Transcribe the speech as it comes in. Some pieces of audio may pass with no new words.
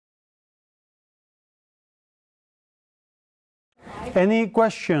Any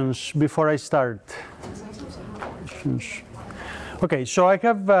questions before I start? Questions? Okay, so I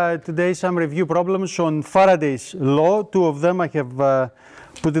have today some review problems on Faraday's law. Two of them I have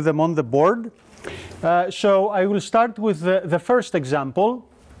put them on the board. So I will start with the first example,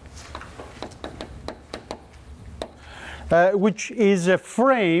 which is a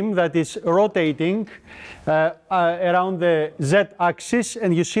frame that is rotating around the z-axis,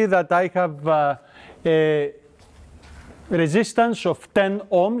 and you see that I have a resistance of 10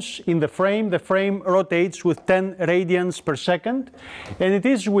 ohms in the frame. The frame rotates with 10 radians per second, and it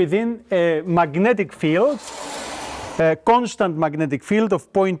is within a magnetic field, a constant magnetic field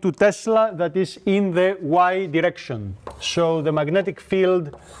of 0.2 Tesla that is in the y direction. So the magnetic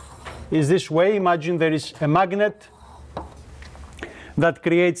field is this way. Imagine there is a magnet that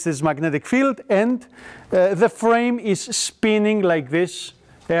creates this magnetic field, and the frame is spinning like this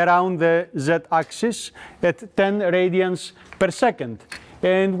around the z-axis at 10 radians per second.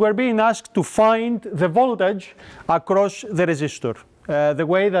 And we're being asked to find the voltage across the resistor, the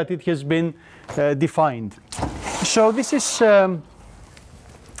way that it has been defined. So this is a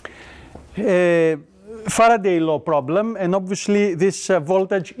Faraday law problem, and obviously this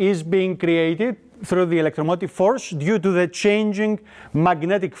voltage is being created through the electromotive force due to the changing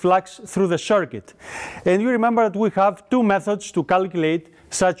magnetic flux through the circuit. And you remember that we have two methods to calculate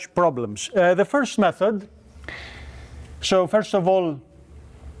such problems. The first method, so first of all,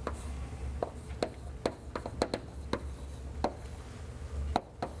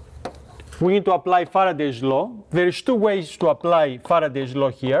 we need to apply Faraday's law. There is two ways to apply Faraday's law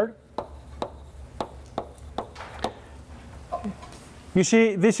here. You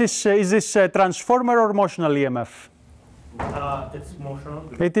see, this is this a transformer or motional EMF? It's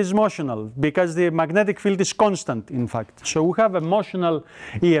motional. It is motional because the magnetic field is constant, in fact. So we have a motional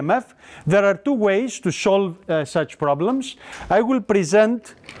EMF. There are two ways to solve such problems. I will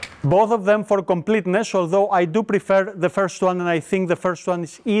present both of them for completeness, although I do prefer the first one, and I think the first one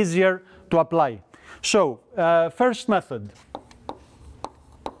is easier to apply. So, first method.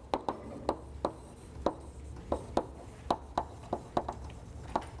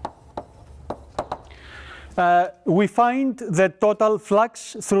 We find the total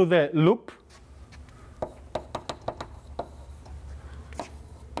flux through the loop.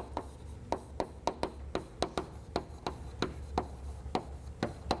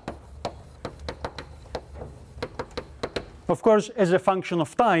 Of course, as a function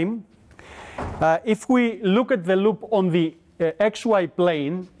of time, if we look at the loop on the xy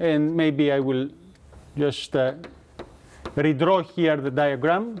plane, and maybe I will just redraw here the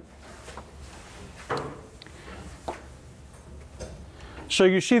diagram. So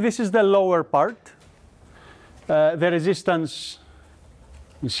you see this is the lower part. The resistance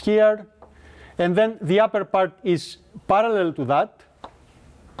is here. And then the upper part is parallel to that.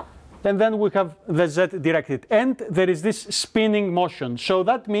 And then we have the z directed. And there is this spinning motion. So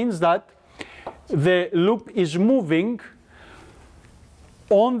that means that the loop is moving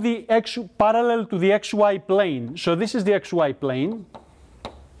on the parallel to the xy plane. So this is the xy plane.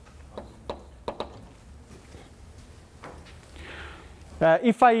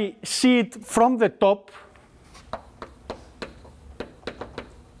 If I see it from the top,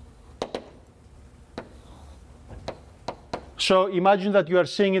 so imagine that you are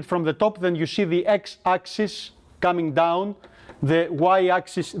seeing it from the top, then you see the x-axis coming down, the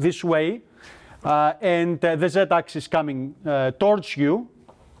y-axis this way, and the z-axis coming towards you.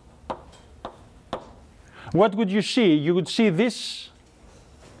 What would you see? You would see this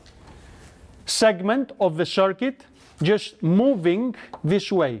segment of the circuit just moving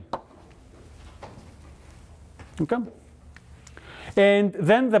this way. Okay? And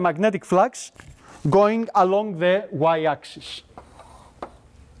then the magnetic flux going along the y-axis.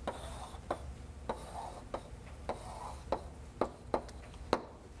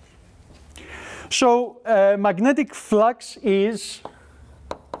 So magnetic flux is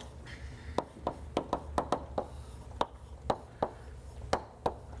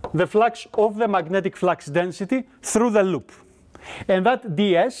the flux of the magnetic flux density through the loop. And that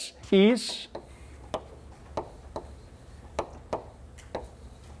ds is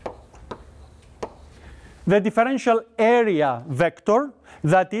the differential area vector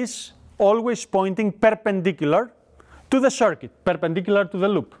that is always pointing perpendicular to the circuit, perpendicular to the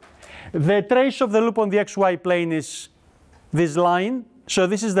loop. The trace of the loop on the xy plane is this line. So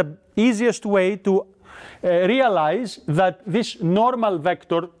this is the easiest way to realize that this normal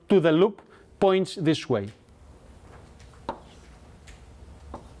vector to the loop points this way.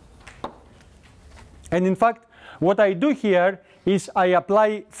 And in fact, what I do here is I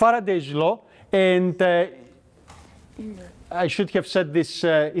apply Faraday's law, and I should have said this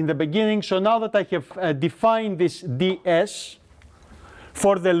in the beginning. So now that I have defined this ds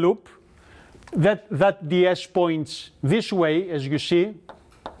for the loop, that ds points this way, as you see,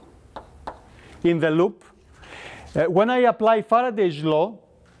 in the loop. When I apply Faraday's law,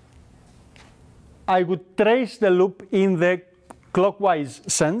 I would trace the loop in the clockwise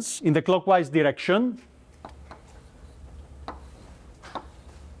sense, in the clockwise direction.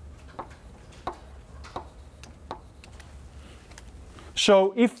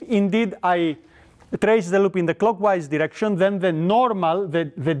 So if indeed I trace the loop in the clockwise direction, then the normal, the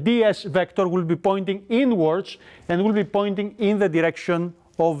ds vector will be pointing inwards and will be pointing in the direction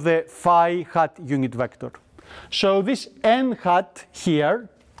of the phi hat unit vector. So this n hat here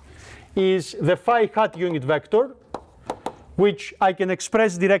is the phi hat unit vector, which I can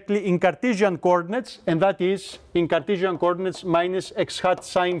express directly in Cartesian coordinates, and that is in Cartesian coordinates minus x hat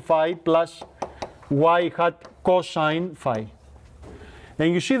sine phi plus y hat cosine phi.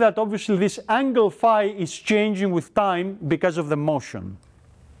 And you see that obviously this angle phi is changing with time because of the motion.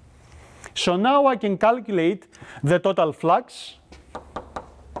 So now I can calculate the total flux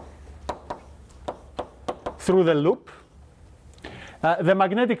through the loop. The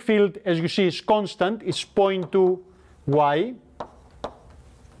magnetic field, as you see, is constant, is 0.2 y.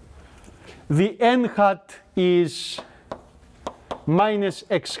 The n hat is minus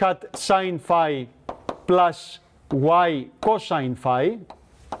x hat sine phi plus y cosine phi,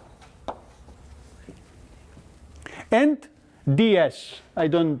 and ds, I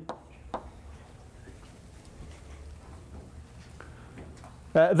don't,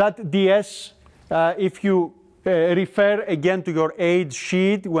 that ds, if you refer again to your aid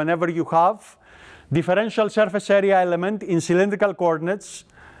sheet whenever you have differential surface area element in cylindrical coordinates,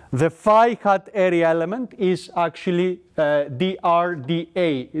 the phi hat area element is actually dr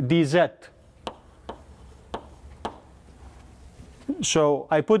dA, dz. So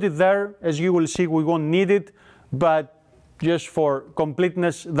I put it there. As you will see, we won't need it, but just for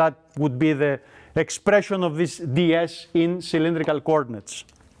completeness, that would be the expression of this ds in cylindrical coordinates.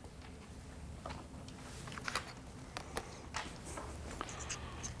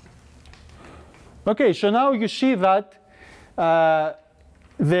 Okay, so now you see that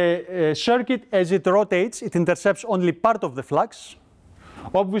the circuit, as it rotates, it intercepts only part of the flux.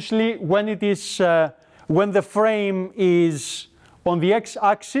 Obviously, when it is when the frame is on the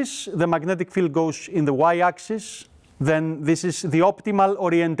x-axis, the magnetic field goes in the y-axis. Then this is the optimal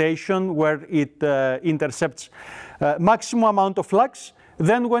orientation where it intercepts maximum amount of flux.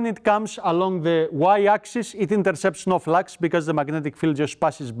 Then when it comes along the y-axis, it intercepts no flux because the magnetic field just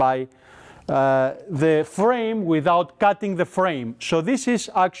passes by the frame without cutting the frame. So this is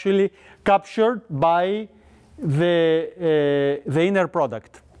actually captured by the inner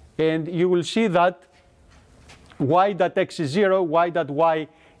product. And you will see that y dot x is 0, y dot y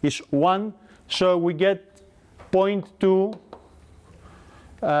is 1. So we get 0.2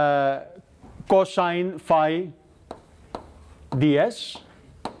 cosine phi ds.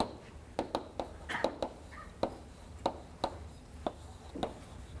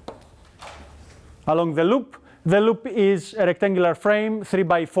 Along the loop. The loop is a rectangular frame, 3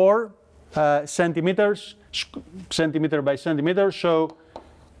 by 4 centimeters, centimeter by centimeter. So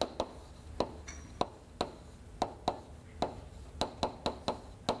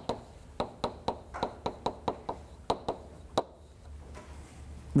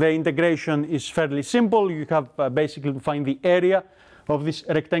the integration is fairly simple. You have basically to find the area of this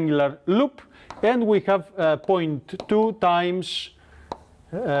rectangular loop, and we have 0.2 times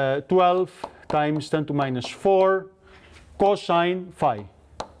 12 times 10 to minus 4 cosine phi.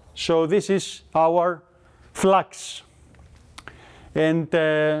 So this is our flux. And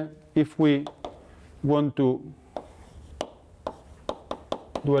if we want to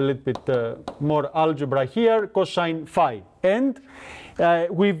do a little bit more algebra here, cosine phi. And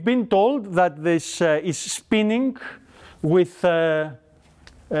we've been told that this is spinning with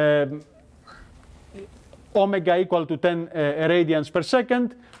omega equal to 10 radians per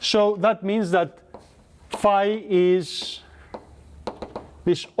second. So that means that phi is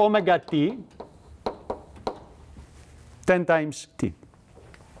this omega t, 10 times t.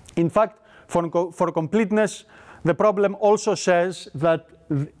 In fact, for completeness, the problem also says that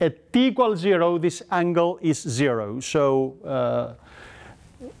at t equals 0, this angle is 0. So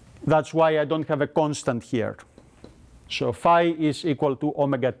that's why I don't have a constant here. So phi is equal to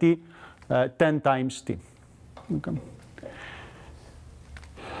omega t, 10 times t. Okay.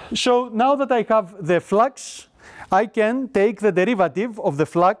 So now that I have the flux, I can take the derivative of the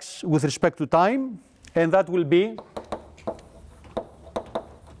flux with respect to time, and that will be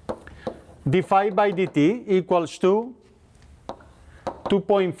d phi by dt equals to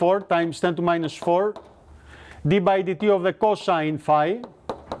 2.4 times 10 to minus 4 d by dt of the cosine phi.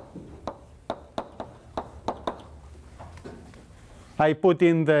 I put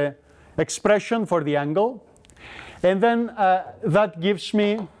in the expression for the angle, and then that gives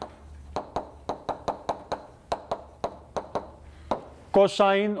me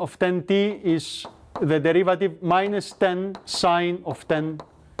cosine of 10t is the derivative minus 10 sine of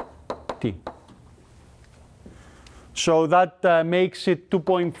 10t. So that makes it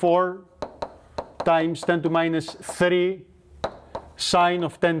 2.4 times 10 to minus 3 sine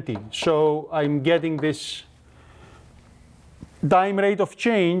of 10t. So I'm getting this time rate of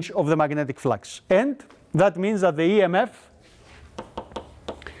change of the magnetic flux. And that means that the EMF,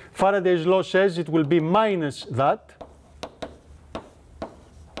 Faraday's law says it will be minus that.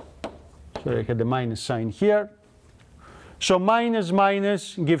 So I had the minus sign here. So minus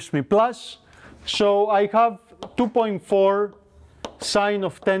minus gives me plus. So I have 2.4 sine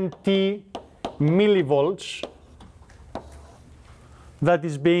of 10t millivolts that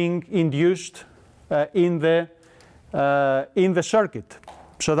is being induced in the circuit.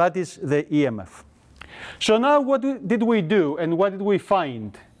 So that is the EMF. So now what did we do and what did we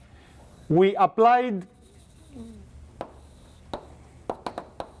find? We applied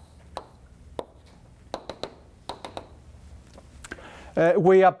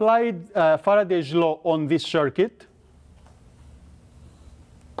Faraday's law on this circuit.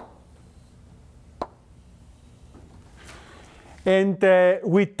 And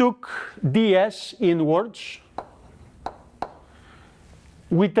we took ds inwards.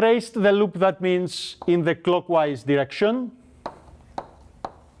 We traced the loop, that means in the clockwise direction,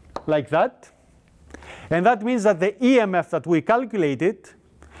 like that. And that means that the EMF that we calculated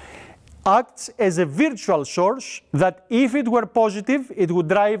acts as a virtual source that if it were positive, it would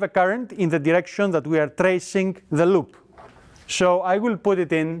drive a current in the direction that we are tracing the loop. So I will put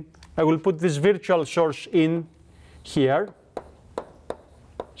it in, I will put this virtual source in here.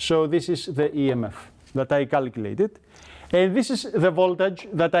 So this is the EMF that I calculated. And this is the voltage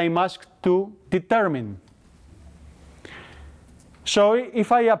that I'm asked to determine. So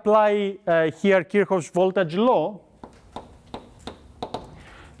if I apply here Kirchhoff's voltage law,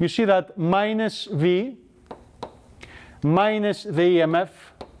 you see that minus V minus the EMF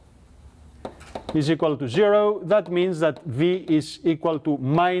is equal to 0. That means that V is equal to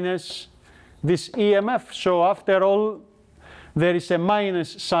minus this EMF. So after all, there is a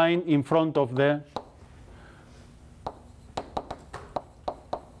minus sign in front of the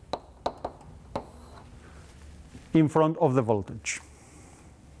voltage.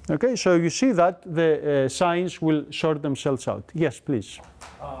 Okay, so you see that the signs will sort themselves out. Yes, please.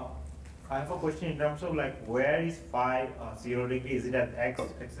 I have a question in terms of like where is phi 0 degree? Is it at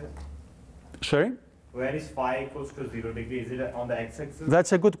x-axis? Sorry? Where is phi equals to 0 degree? Is it on the x-axis?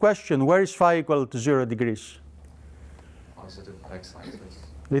 That's a good question. Where is phi equal to 0 degrees? Is it the x-axis?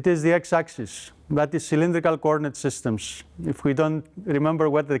 It is the x-axis. That is cylindrical coordinate systems. If we don't remember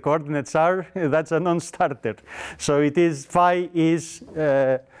what the coordinates are, that's a non-starter. So it is phi is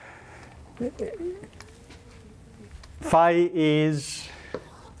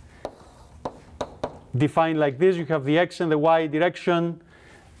defined like this. You have the x and the y direction.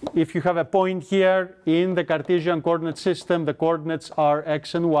 If you have a point here in the Cartesian coordinate system, the coordinates are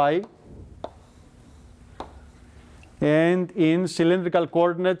x and y. And in cylindrical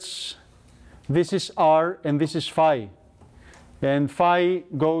coordinates, this is r and this is phi. And phi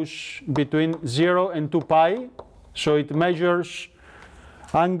goes between 0 and 2 pi. So it measures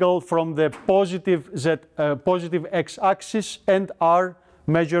angle from the positive x-axis, and r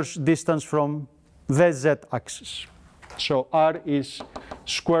measures distance from the z-axis. So r is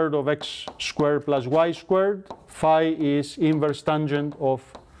square root of x squared plus y squared. Phi is inverse tangent of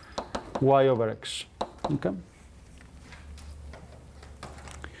y over x. Okay.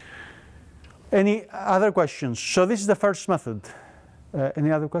 Any other questions? So this is the first method.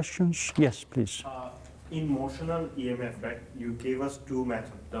 Any other questions? Yes, please. In motional EMF, right, you gave us two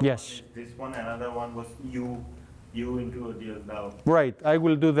methods. Yes. One is this one, another one was U into the... Right, I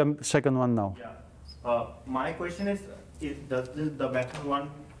will do the second one now. Yeah. My question is does the method one,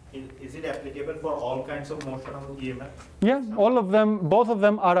 is it applicable for all kinds of motional EMF? Yeah, all of them, both of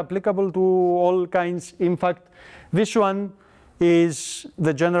them are applicable to all kinds. In fact, this one is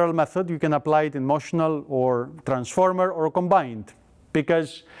the general method. You can apply it in motional or transformer or combined.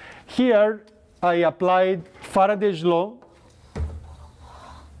 Because here I applied Faraday's law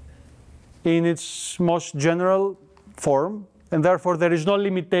in its most general form, and therefore there is no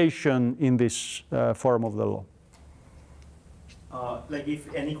limitation in this form of the law. Like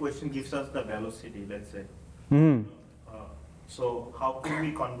if any question gives us the velocity, let's say, So how could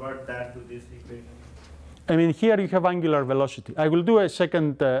we convert that to this equation? I mean, here you have angular velocity. I will do a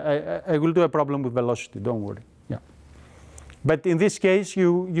second, I will do a problem with velocity, don't worry. Yeah. But in this case,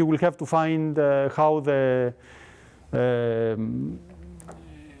 you will have to find how the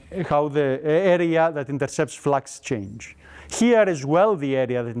area that intercepts flux change. Here as well, the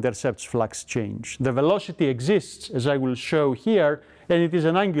area that intercepts flux change. The velocity exists, as I will show here, and it is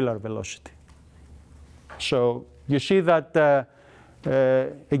an angular velocity. So you see that,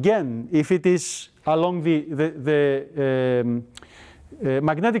 again, if it is along the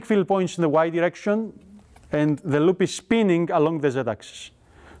magnetic field points in the y direction, and the loop is spinning along the z-axis.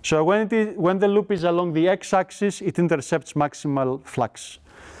 So when the loop is along the x-axis, it intercepts maximal flux.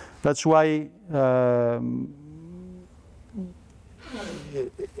 That's why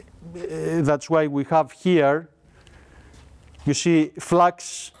we have here, you see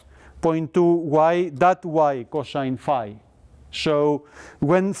flux point to y dot y cosine phi. So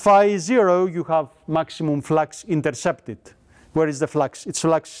when phi is 0, you have maximum flux intercepted. Where is the flux? Its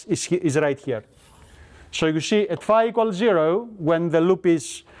flux is right here. So you see at phi equals 0, when the loop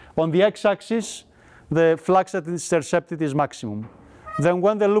is on the x-axis, the flux that is intercepted is maximum. Then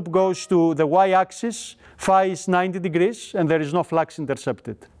when the loop goes to the y-axis, phi is 90 degrees and there is no flux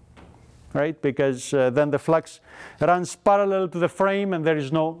intercepted, right? Because then the flux runs parallel to the frame and there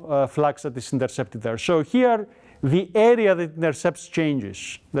is no flux that is intercepted there. So here, the area that intercepts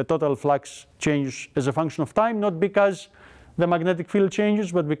changes. The total flux changes as a function of time, not because the magnetic field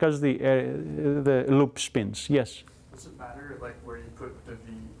changes, but because the loop spins. Yes? Does it matter like where you put the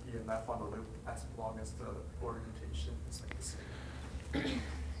V EMF on the loop as long as the orientation is like the same?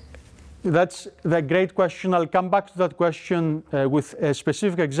 That's the great question. I'll come back to that question with a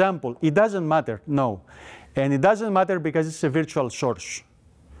specific example. It doesn't matter, no. And it doesn't matter because it's a virtual source.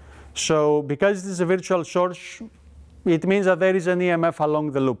 So because it is a virtual source, it means that there is an EMF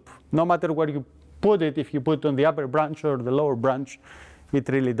along the loop. No matter where you put it, if you put it on the upper branch or the lower branch, it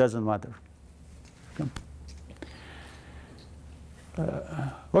really doesn't matter.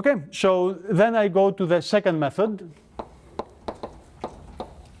 Okay, so then I go to the second method.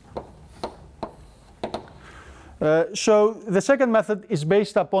 So the second method is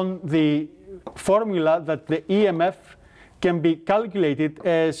based upon the formula that the EMF can be calculated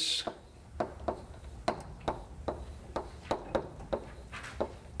as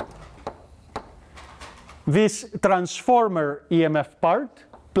this transformer EMF part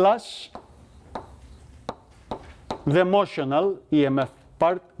plus the motional EMF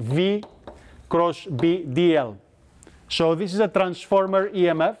part V cross B dl. So this is a transformer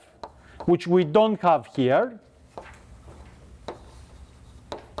EMF, which we don't have here.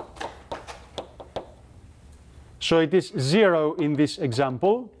 So it is 0 in this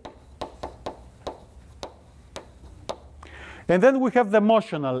example. And then we have the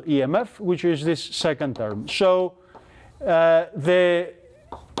motional EMF, which is this second term. So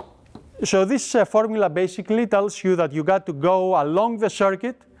this formula basically tells you that you got to go along the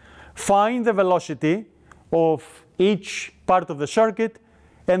circuit, find the velocity of each part of the circuit,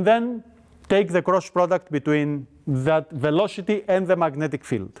 and then take the cross product between that velocity and the magnetic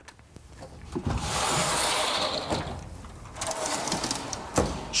field.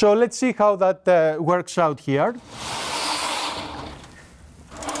 So let's see how that works out here.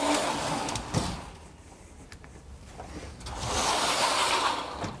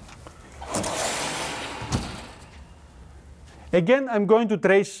 Again, I'm going to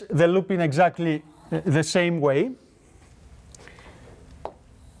trace the loop in exactly the same way.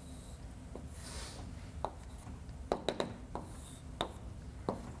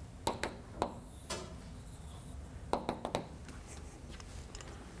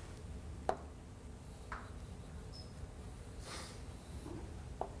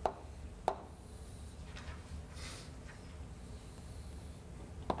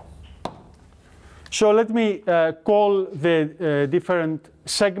 So let me call the different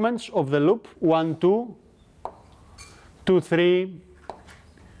segments of the loop, 1, 2, 2, 3,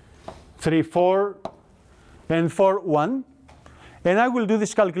 3, 4, and 4, 1. And I will do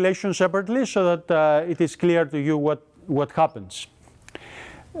this calculation separately so that it is clear to you what happens.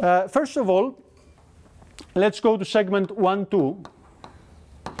 First of all, let's go to segment 1, 2.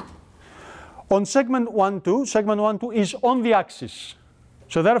 On segment 1, 2, segment 1, 2 is on the axis.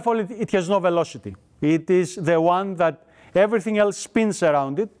 So therefore, it has no velocity. It is the one that everything else spins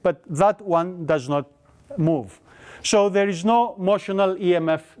around it, but that one does not move. So there is no motional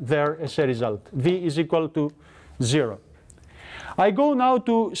EMF there as a result. V is equal to 0. I go now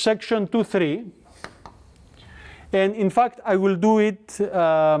to section 2, 3. And in fact, I will do it,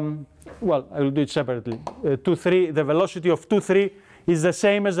 well, I will do it separately. 2, 3, the velocity of 2, 3 is the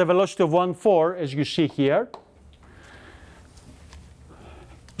same as the velocity of 1, 4, as you see here.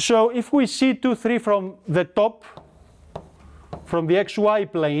 So if we see 2, 3 from the top, from the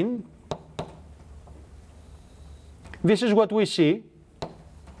xy plane, this is what we see.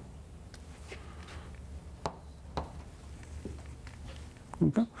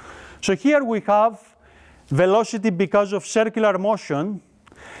 Okay. So here we have velocity because of circular motion.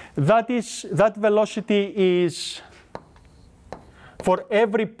 That velocity is for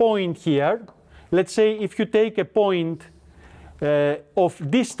every point here. Let's say if you take a point of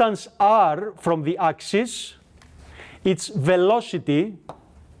distance r from the axis, its velocity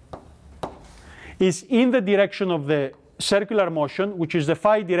is in the direction of the circular motion, which is the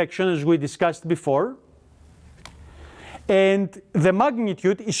phi direction as we discussed before. And the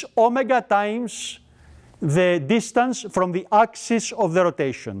magnitude is omega times the distance from the axis of the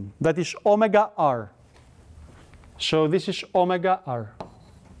rotation. That is omega r. So this is omega r.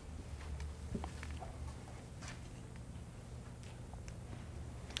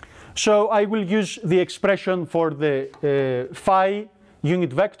 So I will use the expression for the phi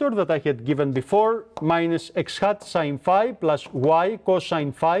unit vector that I had given before, minus x hat sine phi plus y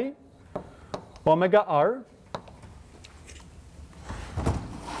cosine phi omega r.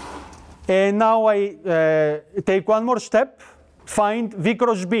 And now I take one more step, find v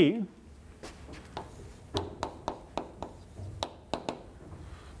cross b.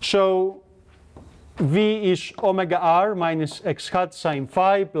 So v is omega r minus x hat sine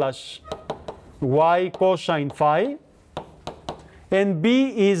phi plus y cosine phi. And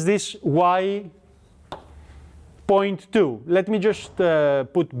b is this y 0.2. Let me just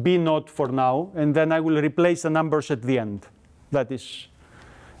put b naught for now, and then I will replace the numbers at the end. That is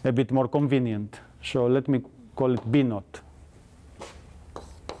a bit more convenient. So let me call it b naught.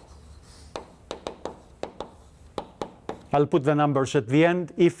 I'll put the numbers at the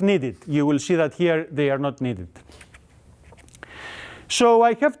end if needed. You will see that here they are not needed. So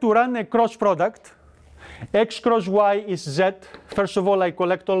I have to run a cross product. X cross y is z. First of all, I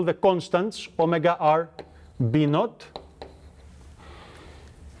collect all the constants, omega r b naught.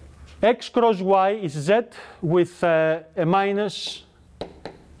 X cross y is z with a minus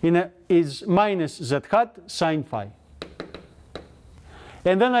is minus z hat sine phi.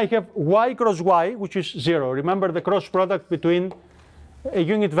 And then I have y cross y, which is 0. Remember, the cross product between a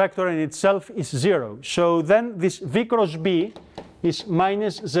unit vector and itself is 0. So then this v cross b is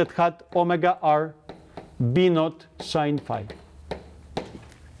minus z hat omega r b naught sine phi.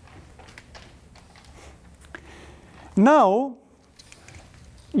 Now,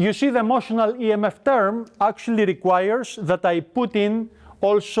 you see the motional EMF term actually requires that I put in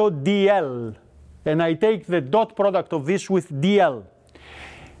also dl. And I take the dot product of this with dl.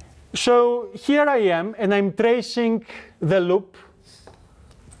 So here I am, and I'm tracing the loop.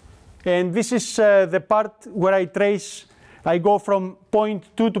 And this is the part where I go from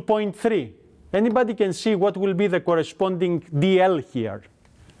point 2 to point 3. Anybody can see what will be the corresponding dl here.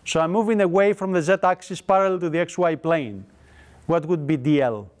 So I'm moving away from the z-axis parallel to the xy plane. What would be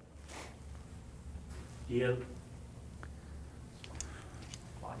dl? dl.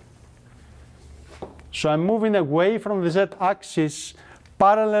 So I'm moving away from the z-axis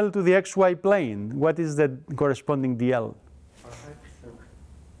parallel to the xy plane. What is the corresponding dl?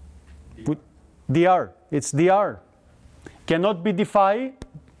 Dr. It's dr. Cannot be d phi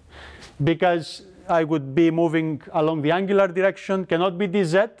because I would be moving along the angular direction. Cannot be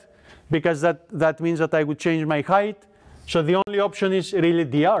dz because that means that I would change my height. So the only option is really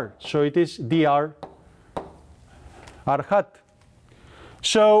dr. So it is dr r hat.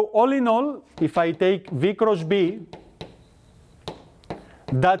 So all in all, if I take v cross b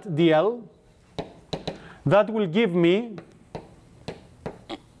dot dl, that will give me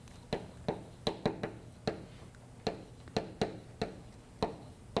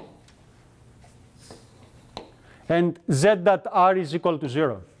and z dot r is equal to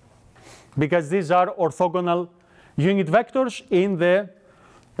 0, because these are orthogonal unit vectors in the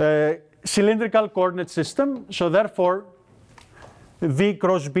cylindrical coordinate system. So therefore, v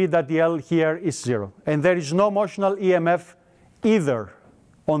cross b dot dl here is 0. And there is no motional EMF either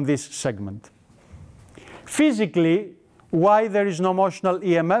on this segment. Physically, why there is no motional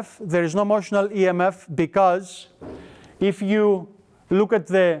EMF? There is no motional EMF because if you look at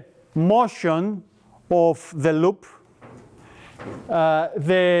the motion of the loop,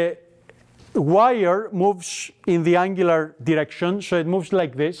 the wire moves in the angular direction, so it moves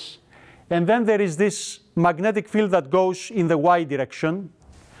like this. And then there is this magnetic field that goes in the y direction.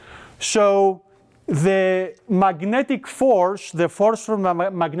 So the magnetic force, the force from the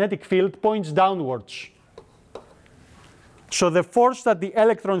magnetic field, points downwards. So the force that the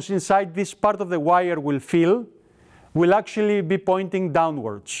electrons inside this part of the wire will feel will actually be pointing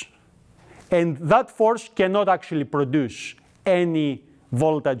downwards. And that force cannot actually produce any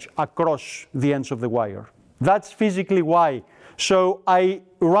voltage across the ends of the wire. That's physically why. So I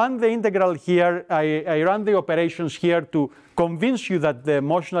run the integral here, I run the operations here to convince you that the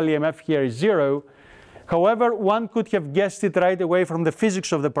motional EMF here is 0. However, one could have guessed it right away from the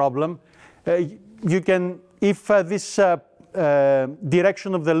physics of the problem. You can, if this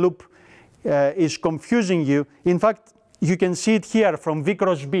direction of the loop is confusing you, in fact, you can see it here from V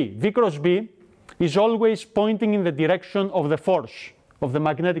cross B. V cross B is always pointing in the direction of the force, of the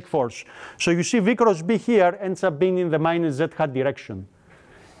magnetic force. So you see V cross B here ends up being in the minus Z hat direction.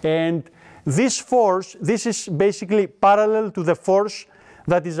 And this force, this is basically parallel to the force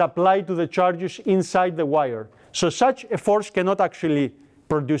that is applied to the charges inside the wire. So such a force cannot actually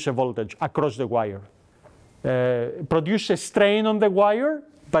produce a voltage across the wire. Produce a strain on the wire,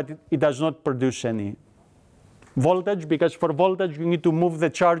 but it does not produce any voltage, because for voltage you need to move the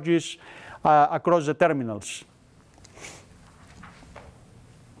charges across the terminals.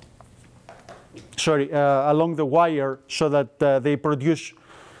 Sorry, along the wire, so that they produce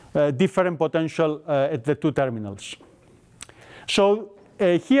different potential at the two terminals. So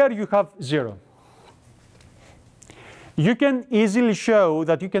here you have 0. You can easily show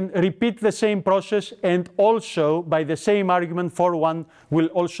that you can repeat the same process, and also by the same argument 4-1 will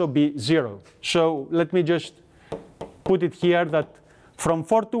also be 0. So let me just put it here that from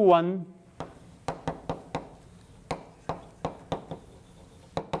 4 to 1,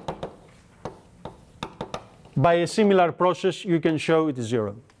 by a similar process you can show it is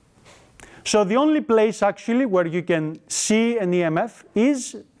 0. So the only place actually where you can see an EMF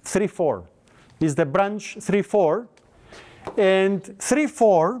is 3-4, is the branch 3-4. And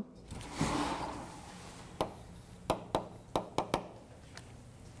 3-4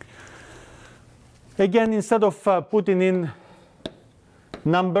 again, instead of putting in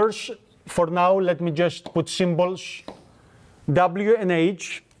numbers, for now let me just put symbols W and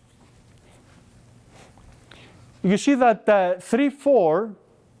H. You see that 3-4,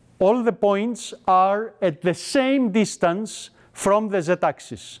 all the points are at the same distance from the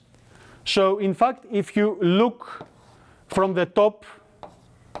z-axis. So in fact, if you look from the top,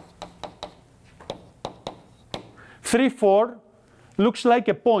 3-4 looks like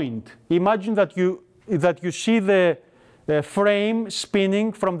a point. Imagine that you see the frame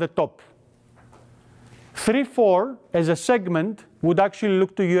spinning from the top. 3-4 as a segment would actually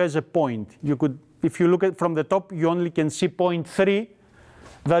look to you as a point. You could, if you look at from the top, you only can see point 3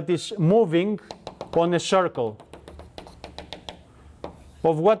 that is moving on a circle.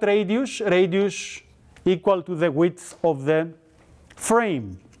 Of what radius? Radius equal to the width of the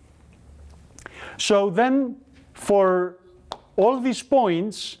frame. So then for all these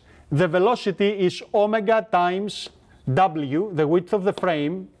points, the velocity is omega times W, the width of the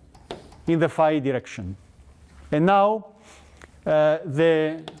frame, in the phi direction. And now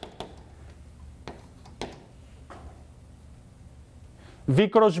the V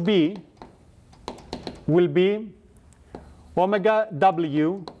cross B will be omega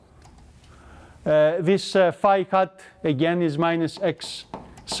W. This phi hat again is minus x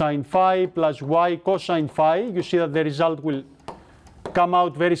sine phi plus y cosine phi. You see that the result will come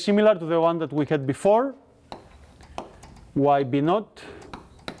out very similar to the one that we had before, y b naught.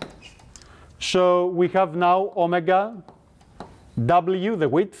 So we have now omega W, the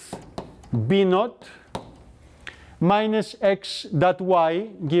width, b naught, minus x dot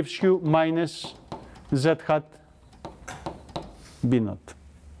y gives you minus z hat b naught.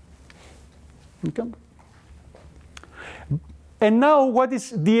 Okay. And now what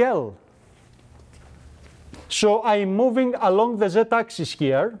is dl? So I'm moving along the z-axis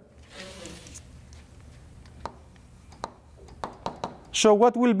here. So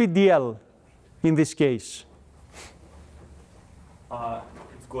what will be dl in this case?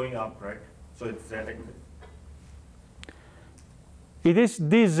 It's going up, right? So it's z. It is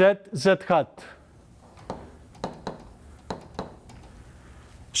dz z hat.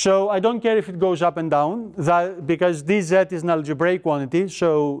 So I don't care if it goes up and down, because dz is an algebraic quantity,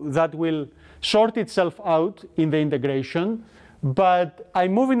 so that will sort itself out in the integration. But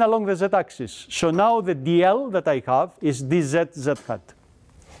I'm moving along the z-axis. So now the dl that I have is dz z hat.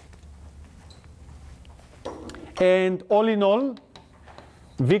 And all in all,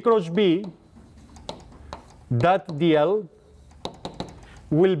 V cross B dot dl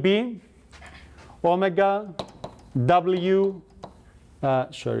will be omega W,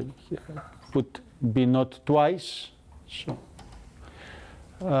 sorry, here I put B naught twice. So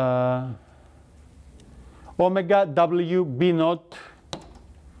omega W B naught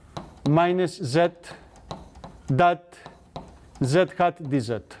minus Z dot Z hat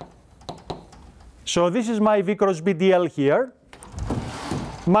dz. So this is my V cross B dl here.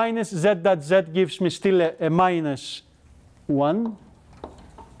 Minus Z dot Z gives me still a minus 1.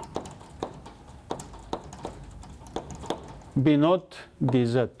 B naught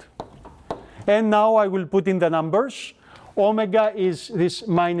dz. And now I will put in the numbers. Omega is this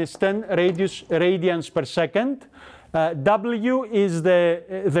minus 10 radians per second. W is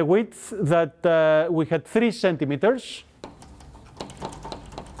the width that we had 3 centimeters.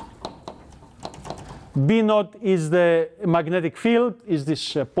 B naught is the magnetic field, is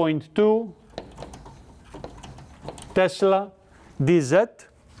this 0.2 Tesla dz.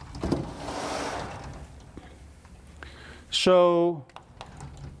 So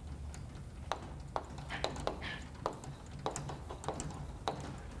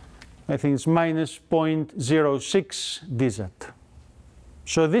I think it's minus 0.06 dz.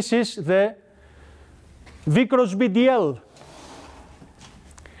 So this is the V cross B dl.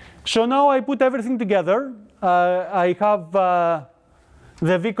 So now I put everything together. I have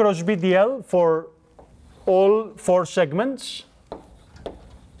the V cross B dl for all 4 segments.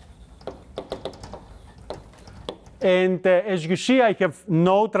 And as you see, I have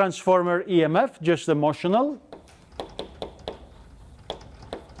no transformer EMF, just the motional.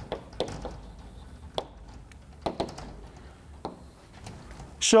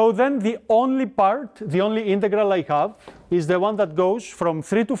 So then the only part, the only integral I have is the one that goes from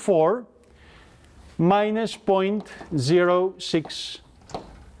 3 to 4 minus 0.06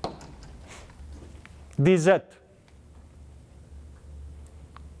 dz.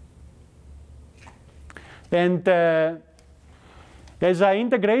 And as I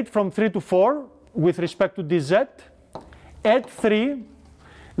integrate from 3 to 4 with respect to dz, at 3,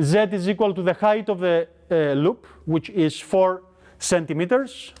 z is equal to the height of the loop, which is 4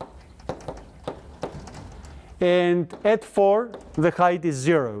 centimeters. And at 4, the height is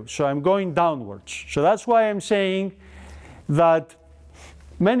 0. So I'm going downwards. So that's why I'm saying that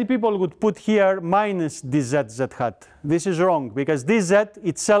many people would put here minus dz z hat. This is wrong, because dz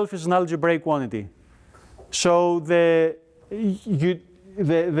itself is an algebraic quantity. So the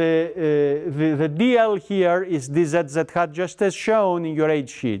dl here is dz z hat, just as shown in your H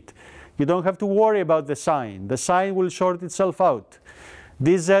sheet. You don't have to worry about the sign. The sign will sort itself out.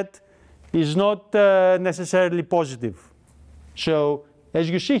 dz is not necessarily positive. So as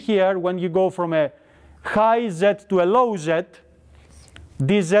you see here, when you go from a high z to a low z,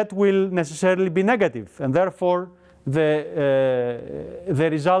 dz will necessarily be negative, and therefore the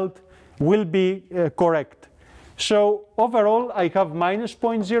result will be correct. So overall, I have minus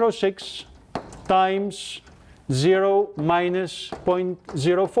 0.06 times 0 minus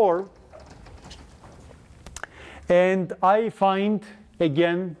 0.04. And I find,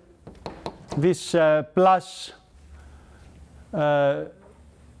 again, this plus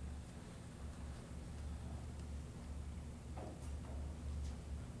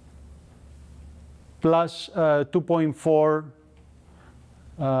plus 2.4.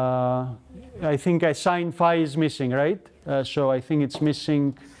 I think a sine phi is missing, right? So I think it's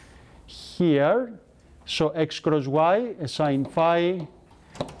missing here. So x cross y, a sine phi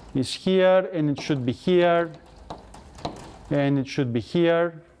is here, and it should be here, and it should be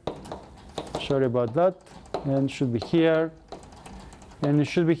here. Sorry about that. And it should be here, and it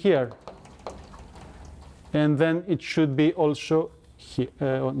should be here. And then it should be also here,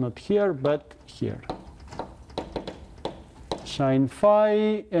 not here, but here. Sine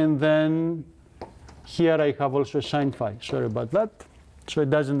phi, and then here I have also sine phi. Sorry about that. So it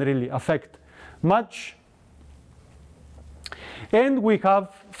doesn't really affect much. And we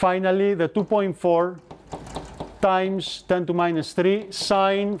have finally the 2.4 times 10 to minus 3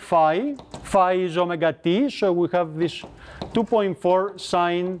 sine phi. Phi is omega t, so we have this 2.4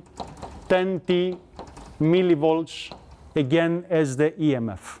 sine 10t millivolts again as the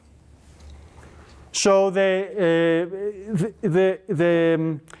EMF. So the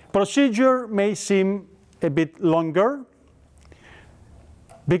procedure may seem a bit longer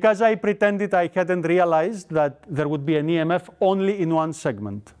because I pretended I hadn't realized that there would be an EMF only in one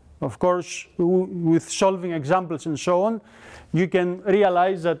segment. Of course, with solving examples and so on, you can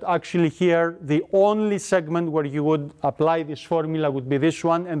realize that actually here the only segment where you would apply this formula would be this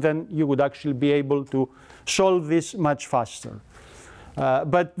one, and then you would actually be able to solve this much faster.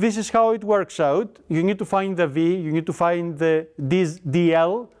 But this is how it works out. You need to find the V, you need to find the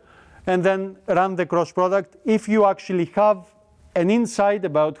DL, and then run the cross product. If you actually have an insight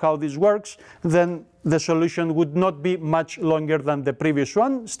about how this works, then the solution would not be much longer than the previous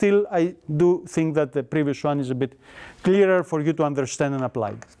one. Still, I do think that the previous one is a bit clearer for you to understand and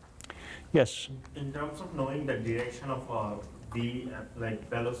apply. Yes? In terms of knowing the direction of the like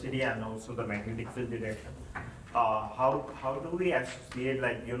velocity and also the magnetic field direction, how do we associate,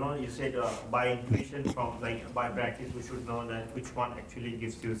 like, you know, you said by intuition from, like, by practice we should know that which one actually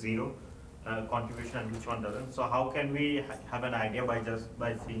gives you zero contribution and which one doesn't. So how can we have an idea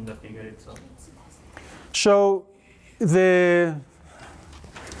by seeing the figure itself? So the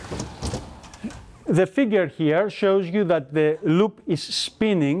figure here shows you that the loop is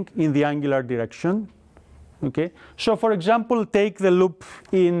spinning in the angular direction. Okay. So for example, take the loop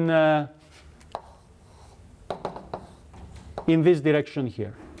in this direction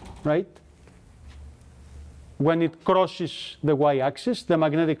here, right? When it crosses the y-axis, the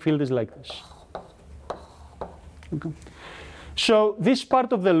magnetic field is like this. Okay. So this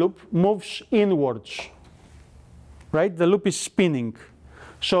part of the loop moves inwards, right? The loop is spinning.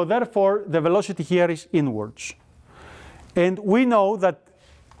 So therefore, the velocity here is inwards. And we know that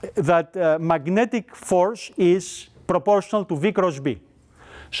magnetic force is proportional to V cross B.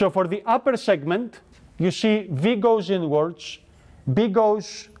 So for the upper segment, you see V goes inwards, B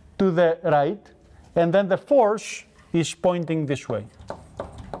goes to the right, and then the force is pointing this way.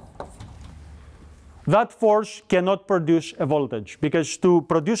 That force cannot produce a voltage, because to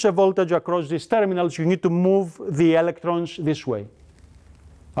produce a voltage across these terminals, you need to move the electrons this way,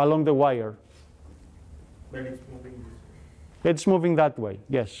 along the wire. But it's moving this way. It's moving that way,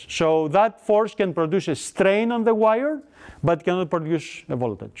 yes. So that force can produce a strain on the wire, but cannot produce a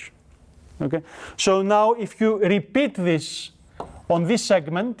voltage. Okay? So now if you repeat this on this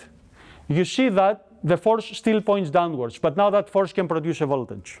segment, you see that the force still points downwards, but now that force can produce a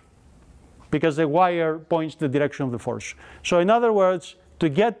voltage, because the wire points the direction of the force. So in other words, to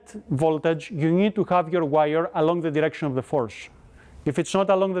get voltage, you need to have your wire along the direction of the force. If it's not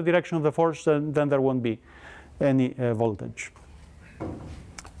along the direction of the force, then there won't be any voltage.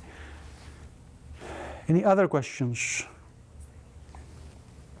 Any other questions?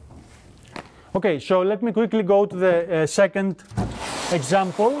 Okay, so let me quickly go to the second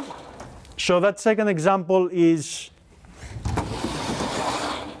example. So that second example is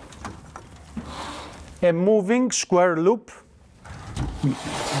a moving square loop.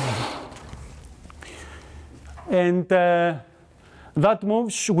 And that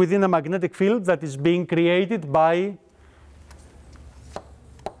moves within a magnetic field that is being created by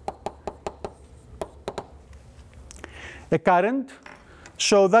a current.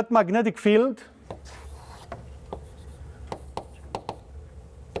 So that magnetic field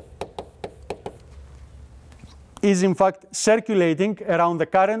is in fact circulating around the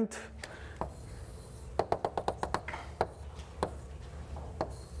current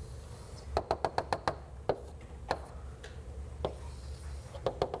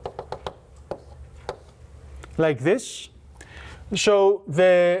like this. So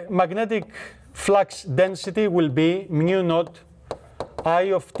the magnetic flux density will be mu naught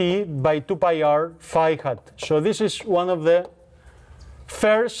I of t by 2 pi r phi hat. So this is one of the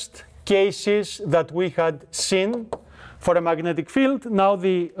first cases that we had seen for a magnetic field. Now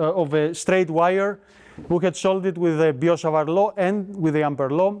of a straight wire, we had solved it with the Biot-Savart law and with the Ampere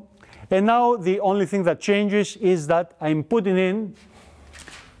law. And now the only thing that changes is that I'm putting in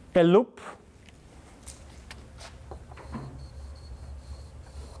a loop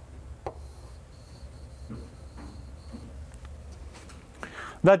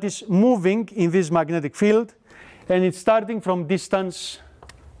that is moving in this magnetic field, and it's starting from distance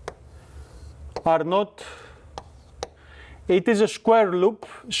r0. It is a square loop,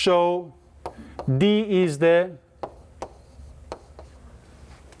 so d is the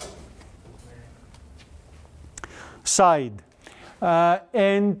side.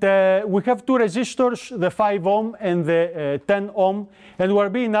 And we have two resistors, the 5 ohm and the 10 ohm, and we're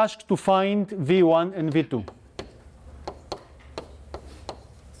being asked to find V1 and V2.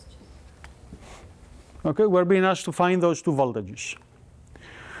 Okay, we're being asked to find those two voltages.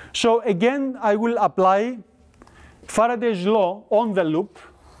 So again, I will apply Faraday's law on the loop.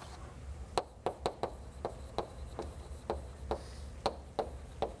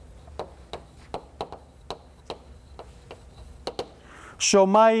 So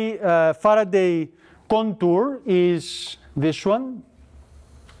my Faraday contour is this one,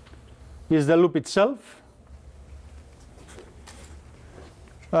 is the loop itself.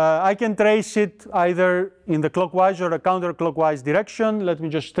 I can trace it either in the clockwise or a counterclockwise direction. Let me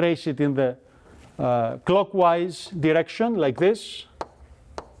just trace it in the clockwise direction like this.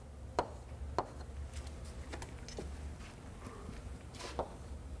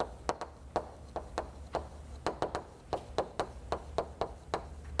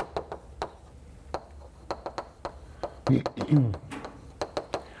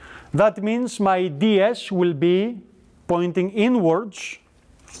 That means my ds will be pointing inwards.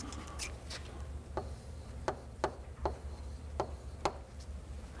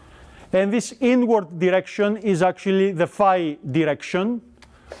 And this inward direction is actually the phi direction.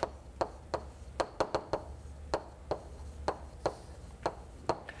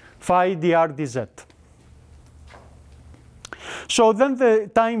 Phi dr dz. So then the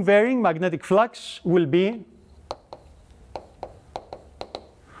time varying magnetic flux will be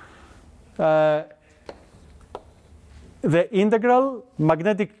the integral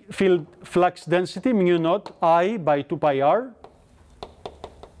magnetic field flux density mu naught I by 2 pi r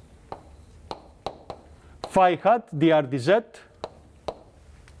phi hat dr dz.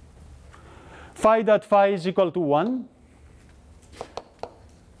 Phi dot phi is equal to 1.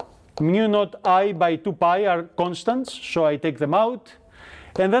 Mu naught I by 2 pi are constants, so I take them out.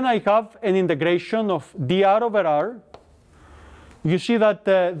 And then I have an integration of dr over r. You see that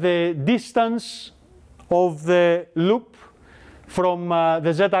the distance of the loop from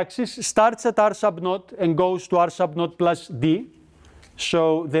the z-axis starts at r sub naught and goes to r sub naught plus d.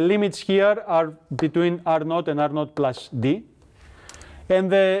 So the limits here are between r naught and r naught plus d.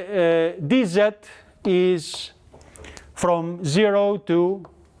 And the dz is from 0 to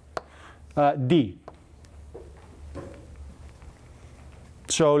d.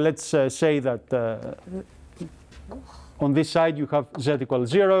 So let's say that on this side you have z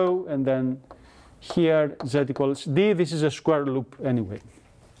equals 0, and then here z equals d. This is a square loop anyway.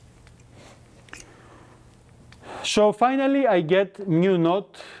 So finally I get mu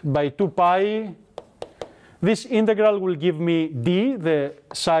naught by 2 pi. This integral will give me d, the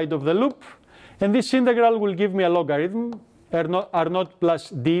side of the loop, and this integral will give me a logarithm, r naught plus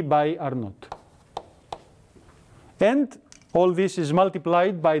d by r naught. And all this is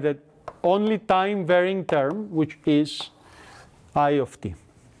multiplied by the only time varying term, which is I of t.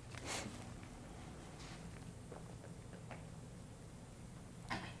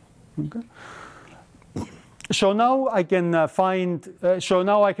 Okay. So now I can find, so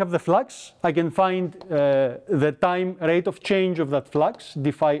now I have the flux. I can find the time rate of change of that flux,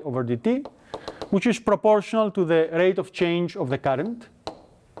 d phi over dt, which is proportional to the rate of change of the current.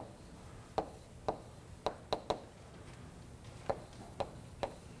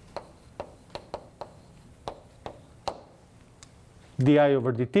 Di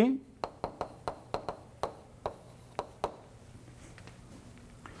over dt.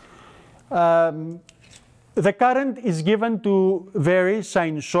 The current is given to vary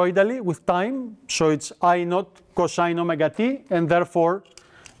sinusoidally with time, so it's I naught cosine omega t, and therefore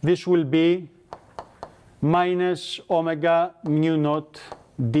this will be minus omega mu naught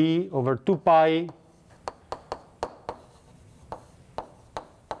d over 2 pi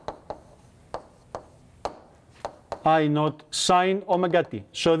I naught sine omega t.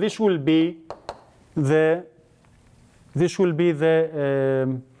 So this will be the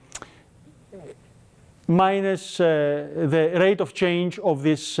minus the rate of change of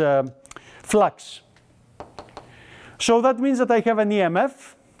this flux. So that means that I have an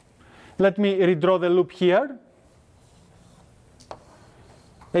EMF. Let me redraw the loop here.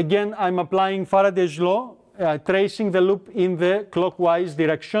 Again, I'm applying Faraday's law, tracing the loop in the clockwise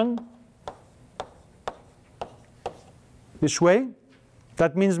direction. This way.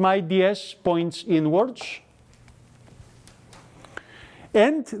 That means my ds points inwards.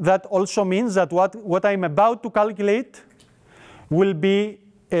 And that also means that what I'm about to calculate will be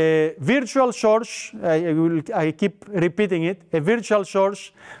a virtual source. I keep repeating it, a virtual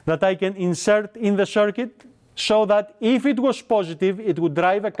source that I can insert in the circuit so that if it was positive, it would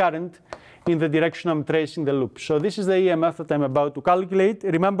drive a current in the direction I'm tracing the loop. So this is the EMF that I'm about to calculate.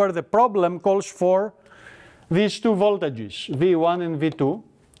 Remember, the problem calls for these two voltages, V1 and V2,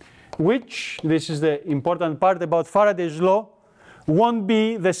 which, this is the important part about Faraday's law, won't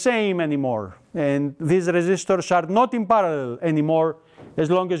be the same anymore. And these resistors are not in parallel anymore as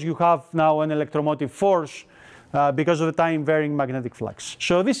long as you have now an electromotive force because of the time varying magnetic flux.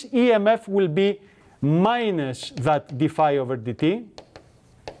 So this EMF will be minus that d phi over dt.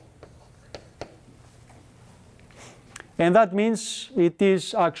 And that means it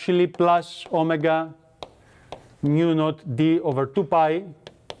is actually plus omega mu naught d over 2 pi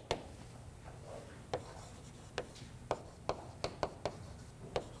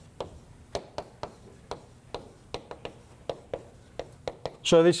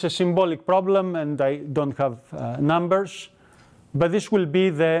So this is a symbolic problem, and I don't have numbers, but this will be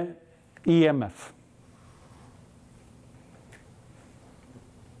the EMF.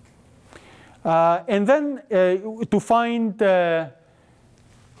 And then to find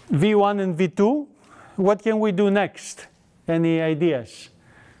V1 and V2, what can we do next? Any ideas?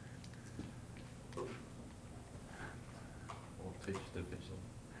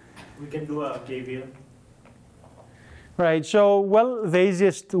 We can do a KVL. Right, so, well, the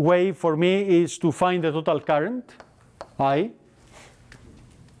easiest way for me is to find the total current, I.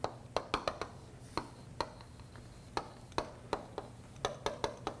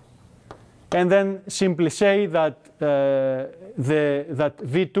 And then simply say that that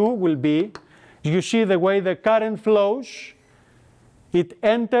V2 will be, you see the way the current flows, it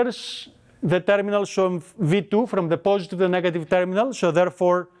enters the terminals of V2 from the positive to the negative terminal, so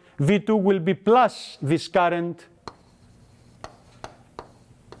therefore V2 will be plus this current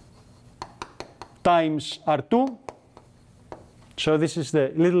times R2. So this is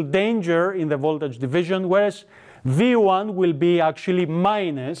the little danger in the voltage division, whereas V1 will be actually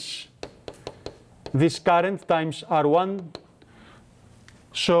minus this current times R1,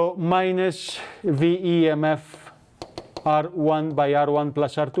 so minus VEMF R1 by R1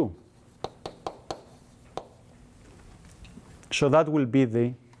 plus R2. So that will be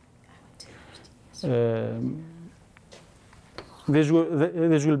the, this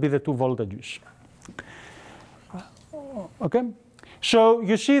will be the two voltages. Okay, so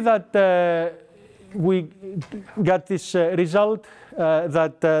you see that we got this result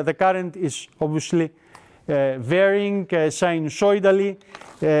that the current is obviously varying sinusoidally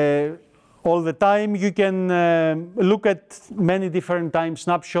all the time. You can look at many different time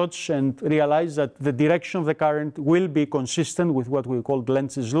snapshots and realize that the direction of the current will be consistent with what we call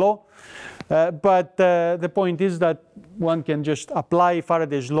Lenz's law. But the point is that one can just apply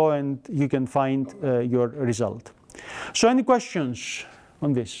Faraday's law and you can find your result. So any questions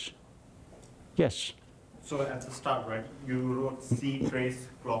on this? Yes? So at the start, right, you wrote C trace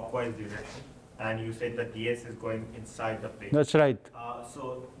clockwise direction, and you said that DS is going inside the plane. That's right.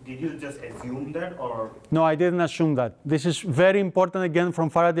 So did you just assume that, or? No, I didn't assume that. This is very important again from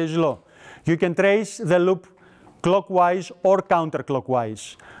Faraday's law. You can trace the loop clockwise or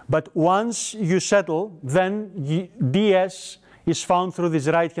counterclockwise. But once you settle, then DS is found through this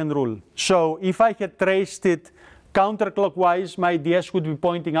right-hand rule. So if I had traced it counterclockwise, my DS would be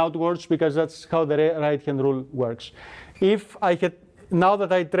pointing outwards because that's how the right-hand rule works. If I had, now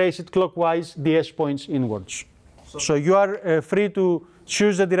that I trace it clockwise, DS points inwards. So you are free to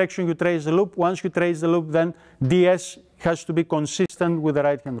choose the direction you trace the loop. Once you trace the loop, then DS has to be consistent with the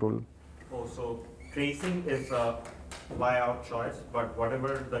right-hand rule. Oh, so tracing is by our choice, but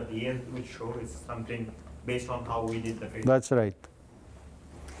whatever the DS would show is something based on how we did the tracing. That's right.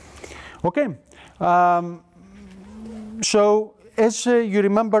 Okay. So as you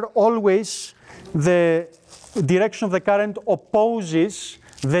remember, always the direction of the current opposes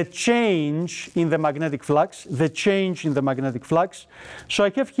the change in the magnetic flux, the change in the magnetic flux. So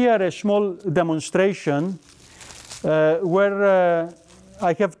I have here a small demonstration where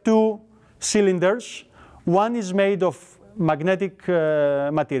I have two cylinders. One is made of magnetic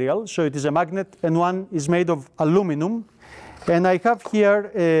material, so it is a magnet, and one is made of aluminum. And I have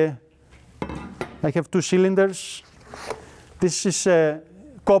here, I have two cylinders. This is a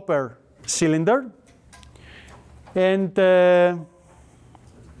copper cylinder. And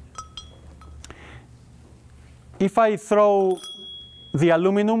if I throw the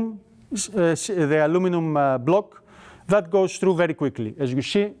aluminum block, that goes through very quickly. As you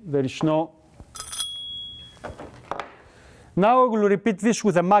see, there is no. Now I will repeat this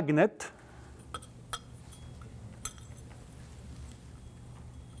with a magnet.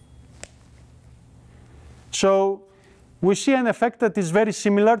 So we see an effect that is very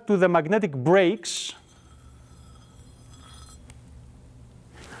similar to the magnetic brakes.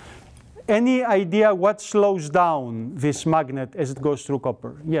 Any idea what slows down this magnet as it goes through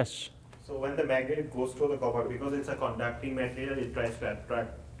copper? Yes? So when the magnet goes through the copper, because it's a conducting material, it tries to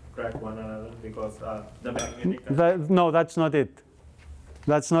attract one another because the magnetic... No, that's not it.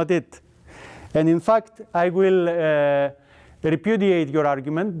 That's not it. And in fact, I will repudiate your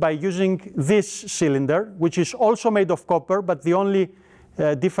argument by using this cylinder, which is also made of copper, but the only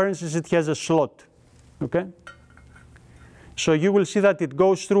difference is it has a slot. Okay? So you will see that it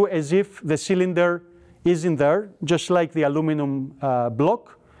goes through as if the cylinder is in there, just like the aluminum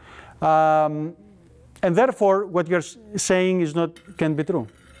block. And therefore, what you're saying is can be true.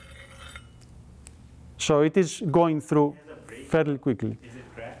 So it is going through fairly quickly. Is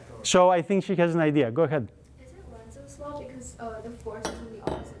it cracked? So I think she has an idea. Go ahead. Is it Lenz's law because the force is in the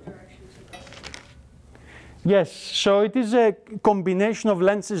opposite direction to the... Yes, so it is a combination of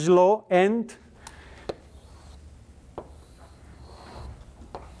Lenz's law and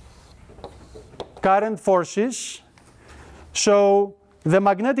current forces. So the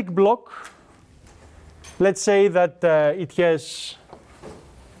magnetic block let's say that it has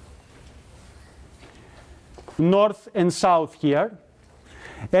north and south here.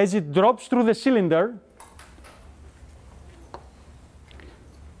 As it drops through the cylinder,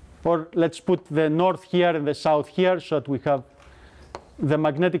 or let's put the north here and the south here so that we have the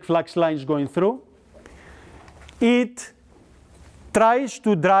magnetic flux lines going through, it tries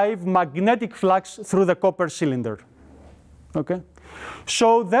to drive magnetic flux through the copper cylinder. Okay?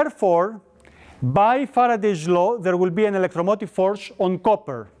 So therefore, by Faraday's law, there will be an electromotive force on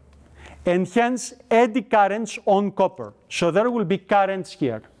copper, and hence eddy currents on copper. So there will be currents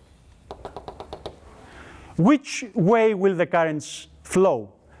here. Which way will the currents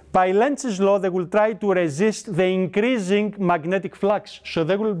flow? By Lenz's law, they will try to resist the increasing magnetic flux. So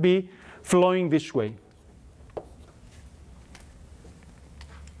they will be flowing this way.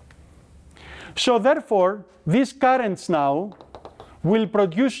 So therefore, these currents now will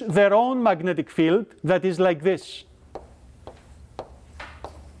produce their own magnetic field that is like this.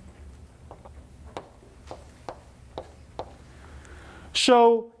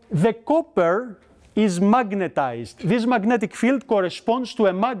 So the copper is magnetized. This magnetic field corresponds to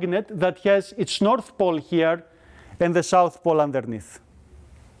a magnet that has its north pole here and the south pole underneath.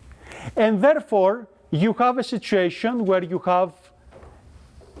 And therefore, you have a situation where you have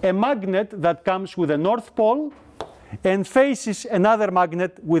a magnet that comes with a north pole and faces another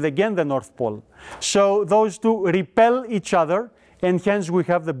magnet with again the north pole. So those two repel each other, and hence we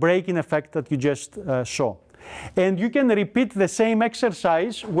have the breaking effect that you just saw. And you can repeat the same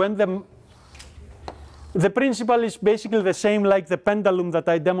exercise when the principle is basically the same like the pendulum that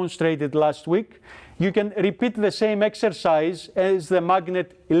I demonstrated last week. You can repeat the same exercise as the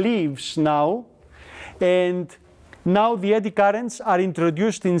magnet leaves now, and now the eddy currents are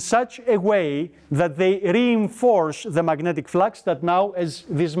introduced in such a way that they reinforce the magnetic flux that now, as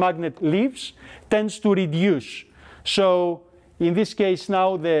this magnet leaves, tends to reduce. So in this case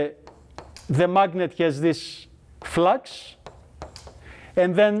now the magnet has this flux,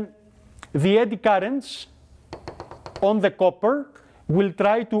 and then the eddy currents on the copper will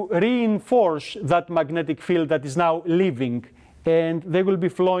try to reinforce that magnetic field that is now leaving, and they will be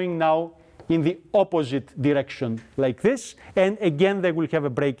flowing now in the opposite direction like this, and again they will have a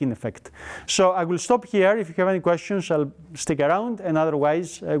breaking effect. So I will stop here. If you have any questions, I'll stick around, and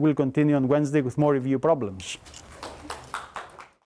otherwise I will continue on Wednesday with more review problems.